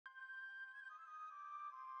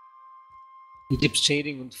Egypt's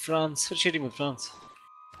trading with France. What's trading with France?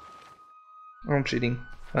 I'm trading.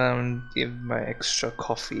 Give my extra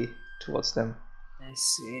coffee towards them. I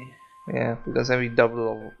see. Yeah, because having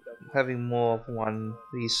more of one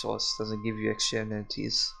resource doesn't give you extra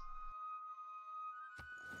amenities.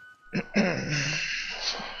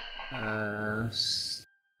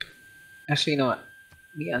 Actually, you know what?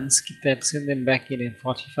 We unskip that, send them back in and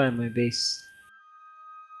fortify my base.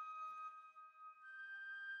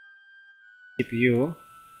 CPU.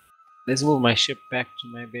 Let's move my ship back to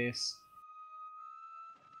my base.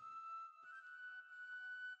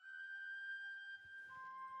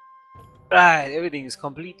 Right, everything is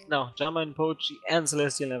complete now. Drama and poetry and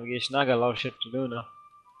celestial navigation. I got a lot of shit to do now.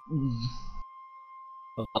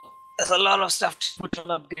 There's a lot of stuff to put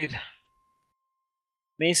on upgrade.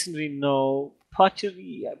 Masonry, no.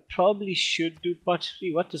 Pottery, I probably should do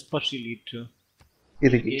pottery. What does pottery lead to?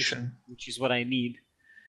 Irrigation. Which is what I need.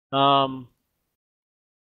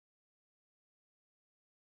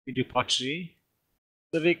 We do pottery.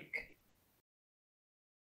 Civic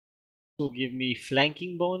will give me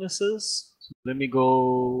flanking bonuses. So let me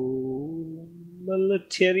go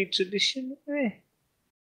military tradition.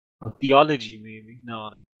 Or theology maybe.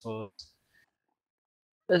 No, so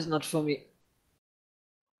that's not for me.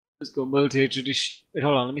 Let's go military tradition. Wait,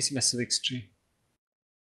 hold on. Let me see my civics tree.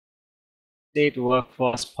 State,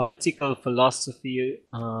 workforce, political philosophy,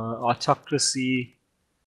 autocracy,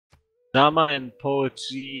 drama and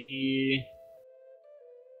poetry,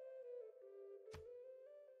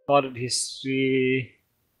 modern history.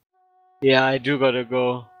 Yeah, I do gotta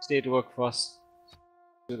go. State workforce.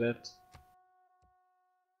 Do that.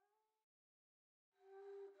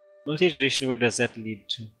 Military tradition, what does that lead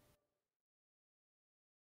to?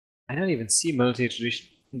 I don't even see military tradition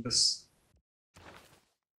in this.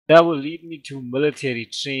 That will lead me to military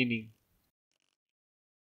training.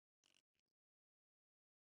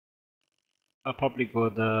 I'll probably go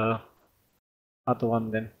the other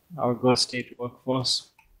one then. I'll go state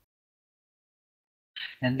workforce.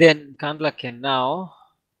 And then Kandla can now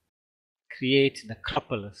create an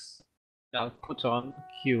Acropolis. I'll put on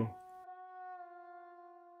Q.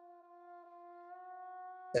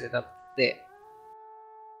 Set it up there.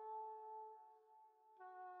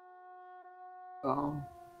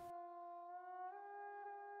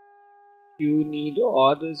 You need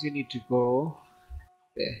orders, you need to go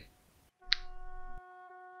there.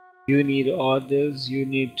 You need orders, you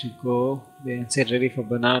need to go there and set ready for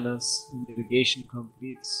bananas. Irrigation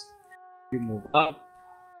completes. You move up.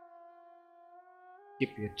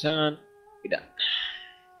 Keep your turn. Be done.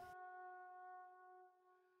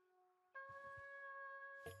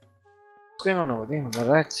 What's going on over there on the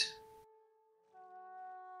right?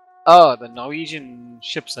 Oh, the Norwegian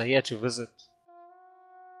ships are here to visit.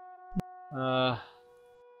 Right.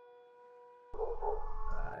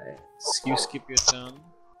 You skip your turn.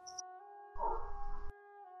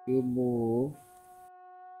 You move.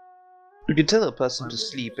 You can tell a person to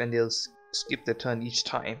sleep and they'll skip their turn each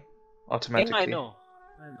time automatically. I know.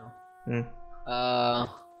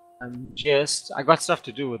 I got stuff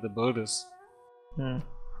to do with the builders.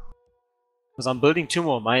 Because I'm building 2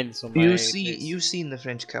 more mines on my You've seen the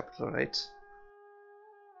French capital, right?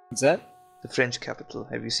 What's that? The French capital,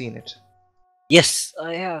 have you seen it? Yes,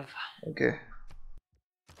 I have. Okay.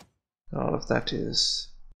 All of that is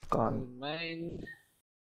gone. Mine.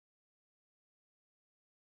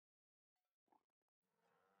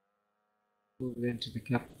 Move into the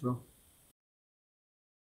capital.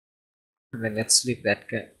 And then let's sleep that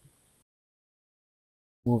guy.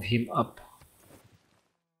 Move him up.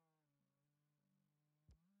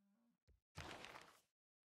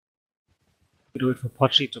 We do it for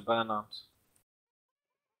pottery to burn out.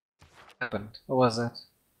 What happened? What was that?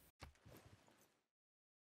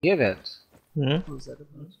 You hear that? What was that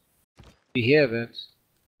about? You hear that?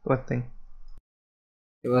 What thing?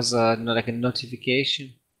 It was like a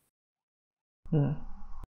notification. Ooh,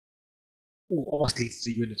 almost leads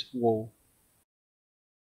the unit. Whoa.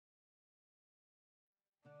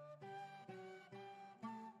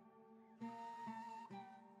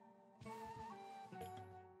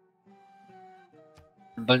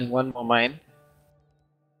 I'm building 1 more mine.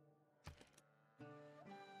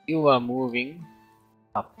 You are moving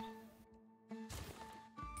up.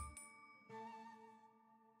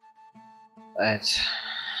 Right.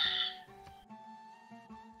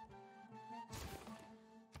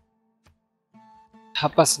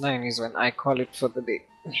 "9 is when I call it for the day.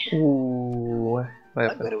 Ooh,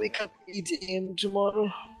 I'm gonna wake up 8 AM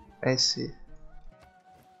tomorrow. I see.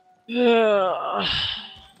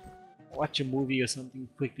 Watch a movie or something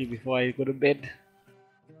quickly before I go to bed.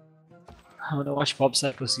 I wanna watch Bob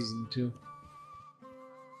Psycho season 2.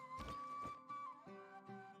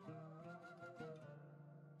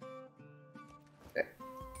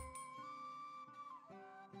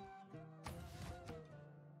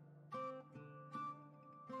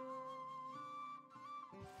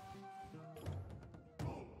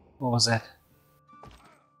 What was that?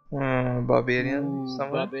 Barbarian Ooh,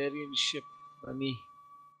 somewhere? barbarian ship by me.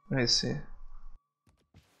 I see.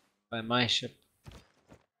 By my ship.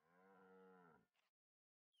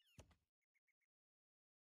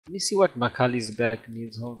 Let me see what Makali's back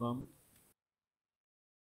needs. Hold on.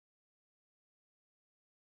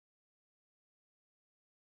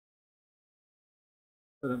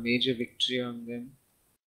 For a major victory on them.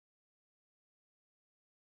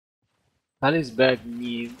 Makali's back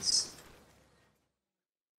needs.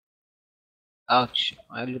 Ouch.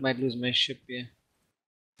 I might lose my ship here.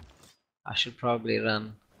 I should probably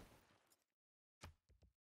run.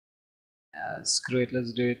 Screw it,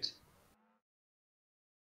 let's do it.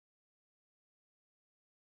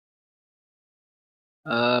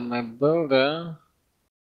 My builder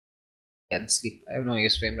can sleep. I have no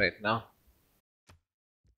use for him right now.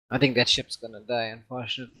 I think that ship's gonna die,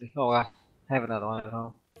 unfortunately. Oh, I have another one at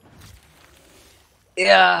home.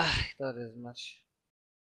 Yeah, I thought as much.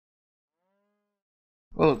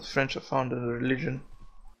 Oh, the French have found a religion.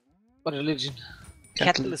 What religion?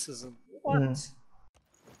 Catholic. Catholicism. What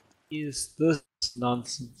is this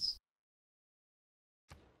nonsense?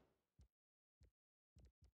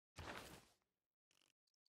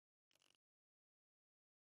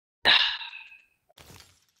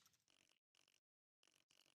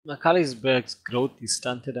 Makalisberg's growth is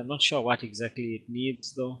stunted. I'm not sure what exactly it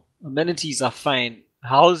needs though. Amenities are fine.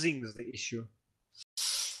 Housing is the issue.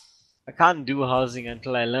 I can't do housing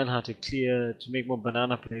until I learn how to make more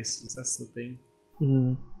banana places. That's the thing.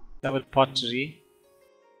 That with pottery.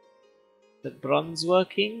 That bronze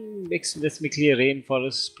working? Lets me clear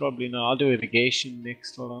rainforest. Probably no. I'll do irrigation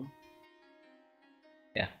next. Hold on.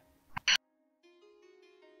 Yeah.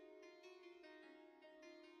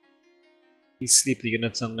 These sleep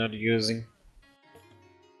units I'm not using.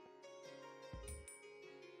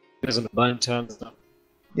 There's on the burn turns now.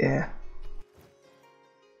 Yeah.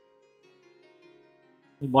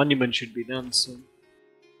 The monument should be done soon.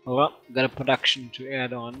 Oh well, got a production to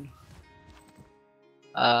add on.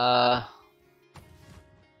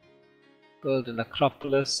 Build an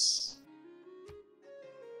Acropolis.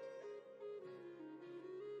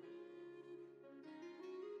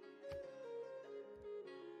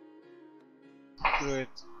 Screw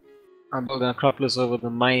it. I'll build an Acropolis over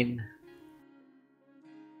the mine.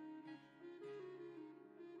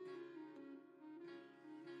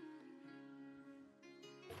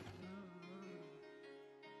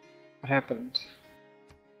 What happened?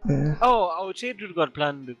 Yeah. Oh, our trade route got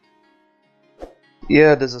plundered.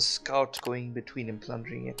 Yeah, there's a scout going between and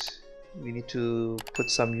plundering it. We need to put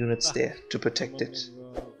some units there to protect it.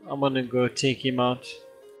 I'm gonna go take him out.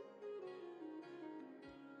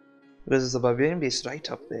 There's a barbarian base right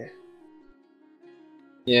up there.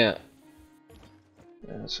 Yeah.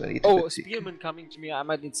 So I need to Oh, spearmen coming to me. I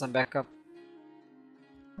might need some backup.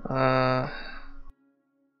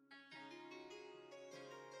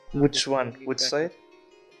 Which one? Which side?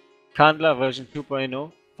 Kandla version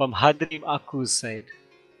 2.0 from Hadrim Aku's side.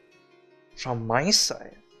 From my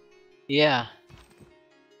side? Yeah.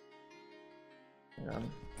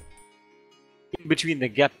 In between the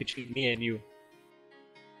gap between me and you.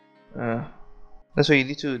 That's why you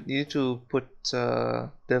need to put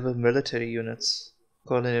devil military units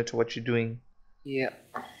coordinate to what you're doing. Yeah.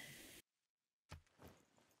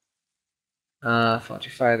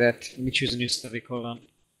 Fortify that. Let me choose a new civic. Hold on.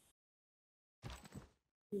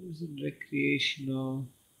 Recreational.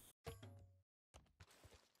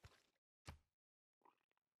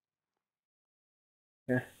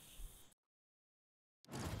 Yeah.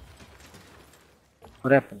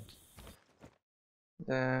 What happened?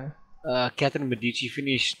 Catherine Medici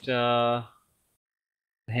finished Hanging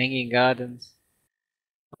Gardens,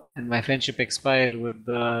 and my friendship expired with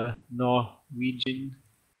the Norwegian.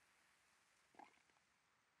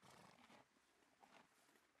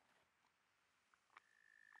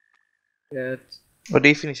 But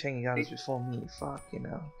they finished Hanging Gardens before me. Fuck, you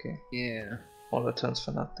know. Okay. Yeah. All the turns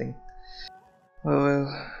for nothing. Oh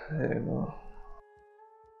well, there you go.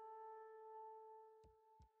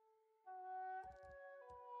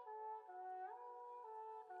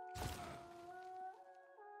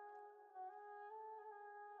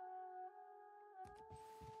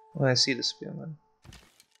 Oh, I see the spearman.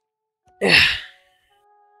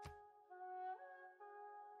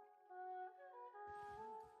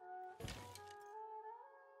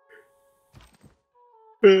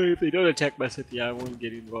 If they don't attack my city, I won't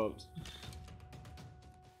get involved.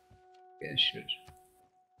 Yeah, sure.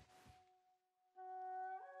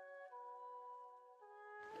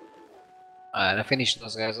 Alright, I finished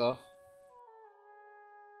those guys off.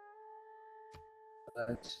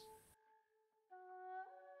 Alright.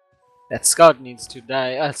 That scout needs to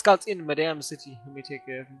die. Scout's in Madame City. Let me take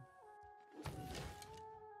care of him.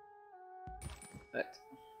 Right.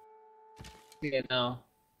 Yeah, now.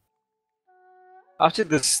 After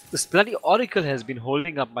this bloody Oracle has been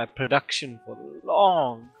holding up my production for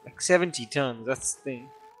long. Like 70 turns, that's the thing.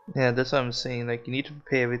 Yeah, that's what I'm saying. Like, you need to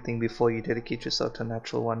prepare everything before you dedicate yourself to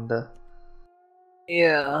natural wonder.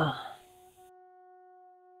 Yeah.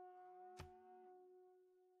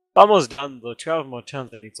 Almost done though. 12 more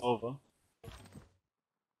turns and it's over.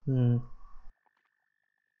 Hmm.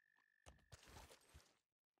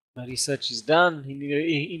 My research is done.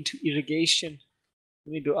 Into irrigation.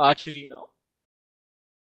 Let me do archery now.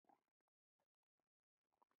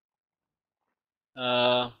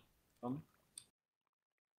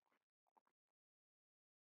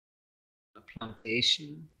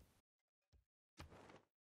 Plantation.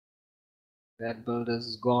 That builder's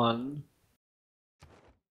is gone.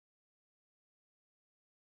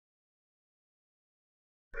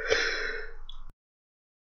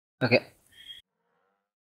 Okay.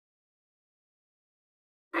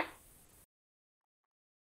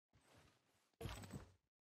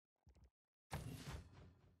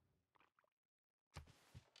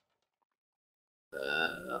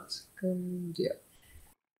 Second, yeah.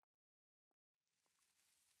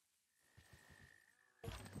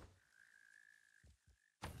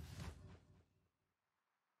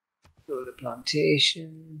 Go to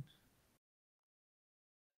plantation.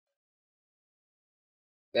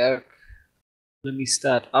 Back. Let me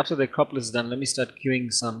start. After the couple is done, let me start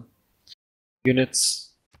queuing some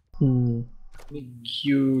units. Hmm. Let me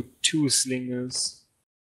queue 2 slingers.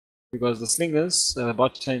 Because the slingers are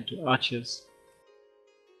about to turn into archers.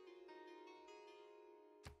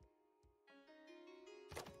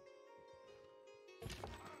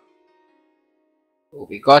 Oh,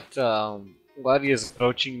 we got warriors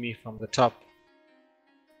approaching me from the top.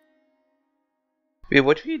 Wait,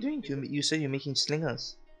 what were you doing? You said you're making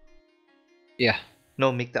slingers. Yeah.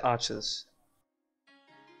 No, make the archers.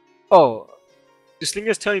 Oh, the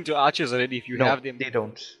slingers turn into archers already if you No, have them. they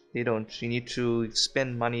don't. They don't. You need to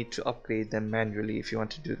spend money to upgrade them manually if you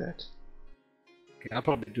want to do that. Okay, I'll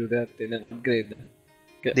probably do that then and upgrade them.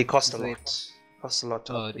 Okay. They cost a Great. lot. Cost a lot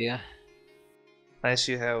to Oh upgrade. dear. Unless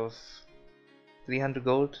you have 300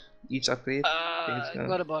 gold each upgrade, I think I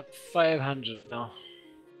got about 500 now.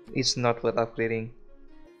 it's not worth upgrading.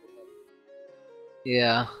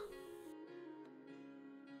 Yeah.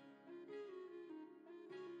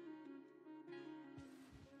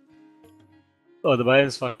 Oh, the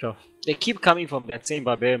barbarians fucked off. They keep coming from that same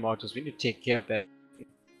barbarian outpost. We need to take care of that.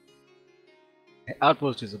 The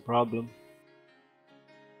outpost is a problem.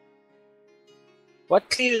 What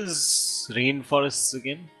clears rainforests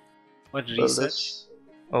again? What research?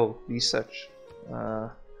 Oh, research. Uh,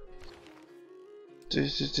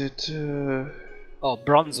 Oh,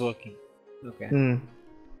 bronze working. Okay. Hmm.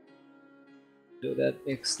 Do that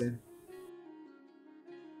next then.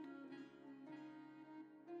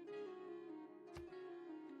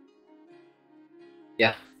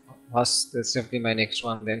 Yeah. That's definitely my next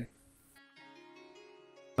one then.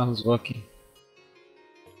 Bronze working.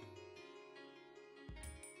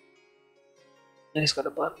 And it's got a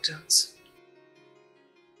buttons.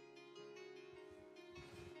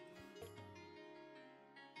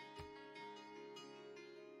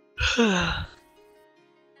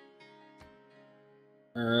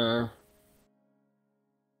 uh,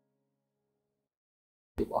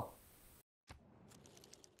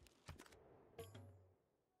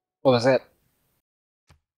 what was that?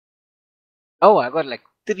 Oh, I got like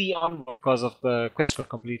 3 on because of the quest got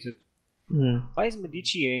completed. Hmm. Why is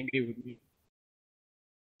Medici angry with me?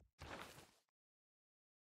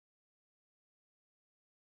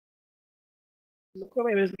 Look,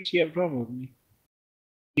 why does Medici have a problem with me?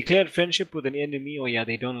 Declared friendship with an enemy. Oh yeah,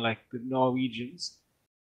 they don't like the Norwegians.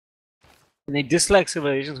 And they dislike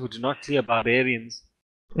civilizations who do not clear barbarians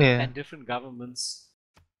Yeah. and different governments.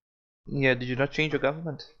 Yeah. Did you not change your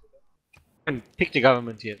government? I haven't picked a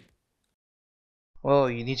government yet. Oh,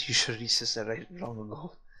 you should recess that right long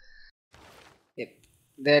ago. Yep.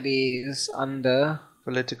 That is under.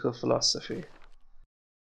 Political philosophy.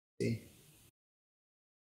 See.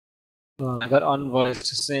 I got envoys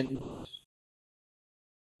to send.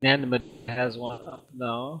 Nanimate has one up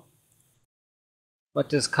now. What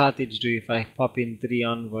does Carthage do if I pop in 3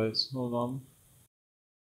 envoys? Hold on.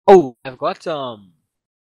 Oh, I've got I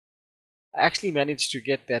actually managed to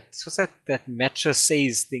get that. What's that Matra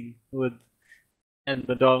says thing with and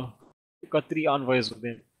the doll. I got 3 envoys with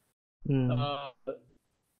them. Hmm.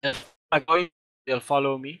 If I'm going, they'll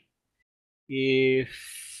follow me. If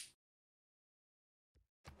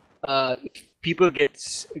people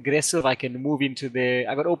get aggressive, I can move into their.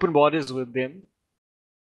 I got open borders with them.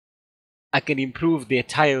 I can improve their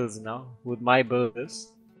tiles now with my builders.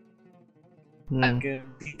 I can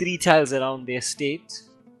 3 tiles around their state.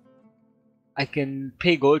 I can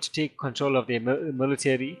pay gold to take control of their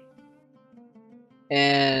military.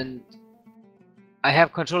 And I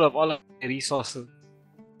have control of all of their resources.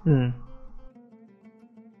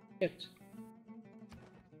 Shit.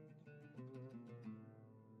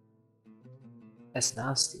 That's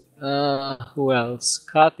nasty. Who else?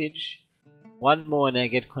 Carthage. One more and I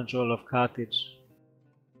get control of Carthage.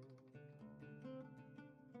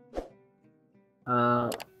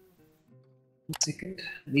 One second.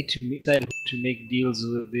 I need to decide who to make deals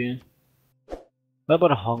with there. What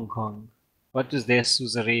about Hong Kong? What is their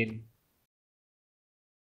suzerain?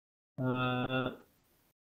 Oh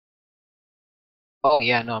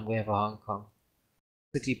yeah, no, I'm going for Hong Kong.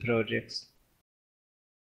 City projects.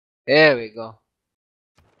 There we go.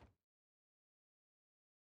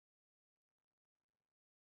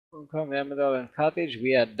 Hong Kong, Amador, and Carthage,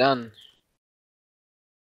 we are done.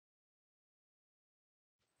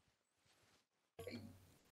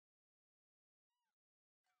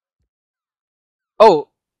 Oh!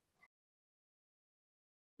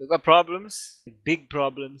 We got problems. Big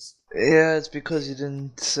problems. Yeah, it's because you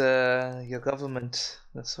didn't, your government,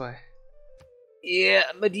 that's why.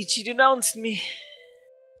 Yeah, Medici denounced me.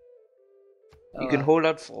 You can hold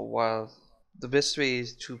out for a while. The best way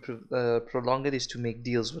is to prolong it is to make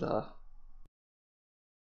deals with her.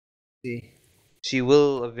 See. She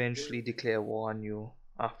will eventually declare war on you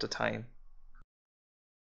after time.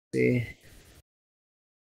 See.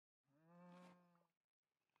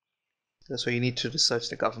 That's why you need to research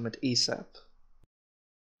the government ASAP.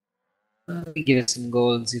 Give her some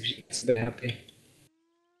gold, see if she gets a bit happy.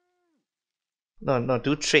 No,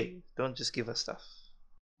 do trade. Don't just give her stuff.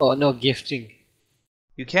 Oh, no gifting.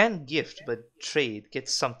 You can gift, but trade. Get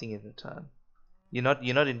something in return. You're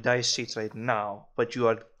not in dire straits right now, but you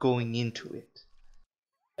are going into it.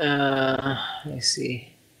 I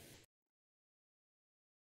see.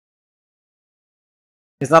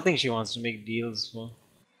 There's nothing she wants to make deals for.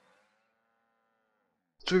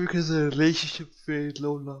 True, because the relationship is very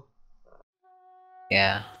low now.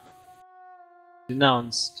 Yeah.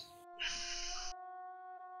 Denounced.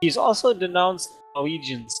 He's also denounced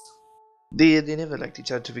Norwegians. They never liked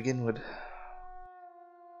each other to begin with.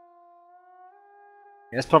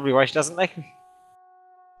 That's probably why she doesn't like me.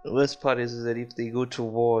 The worst part is that if they go to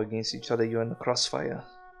war against each other, you're in the crossfire.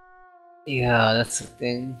 Yeah, that's the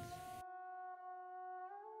thing.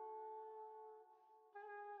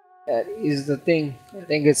 That is the thing. I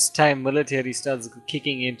think it's time military starts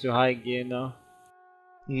kicking into high gear now.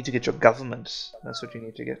 You need to get your government. That's what you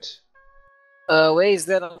need to get. Where is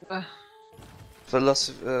that?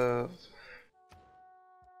 Philosophy.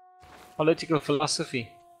 Political philosophy.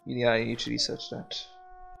 Yeah, you need to research that.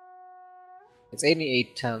 It's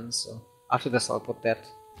 88 tons, so after this I'll put that.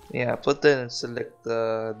 Yeah, put that and select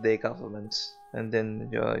their government, and then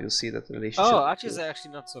you'll see that the relationship. Oh, archers are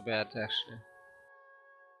actually not so bad, actually.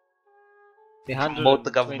 Promote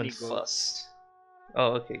the government gold. first.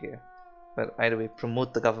 Oh, okay. But either way,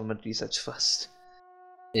 promote the government research first.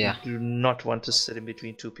 Yeah. You do not want to sit in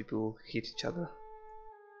between two people who hate each other.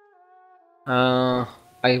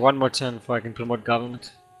 I one more turn before I can promote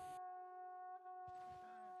government.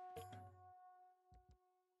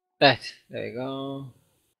 Right, there you go.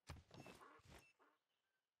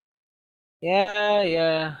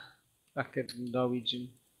 Yeah. Fuck it, Norwegian.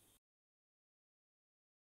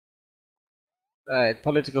 Right,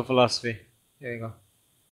 political philosophy. There you go.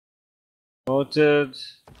 Noted.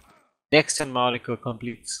 Next time my article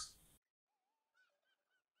completes.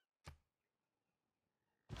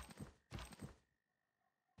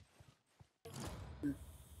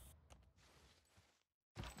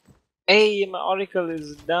 Hey, my oracle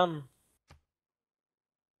is done.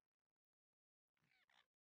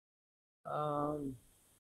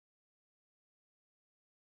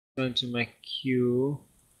 Going to my queue.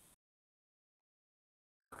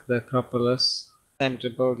 The Acropolis. Time to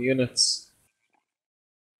build units.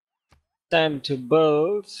 Time to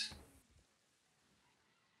build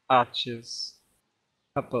arches.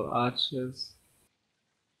 Couple arches.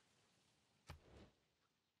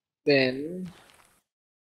 Then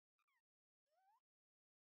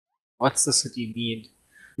what's the city need?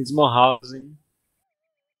 Needs more housing.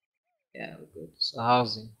 Yeah, good. So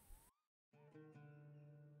housing.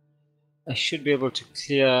 I should be able to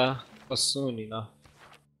clear soon enough.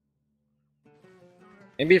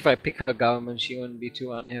 Maybe if I pick her government, she won't be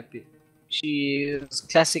too unhappy. She is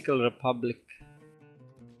classical republic.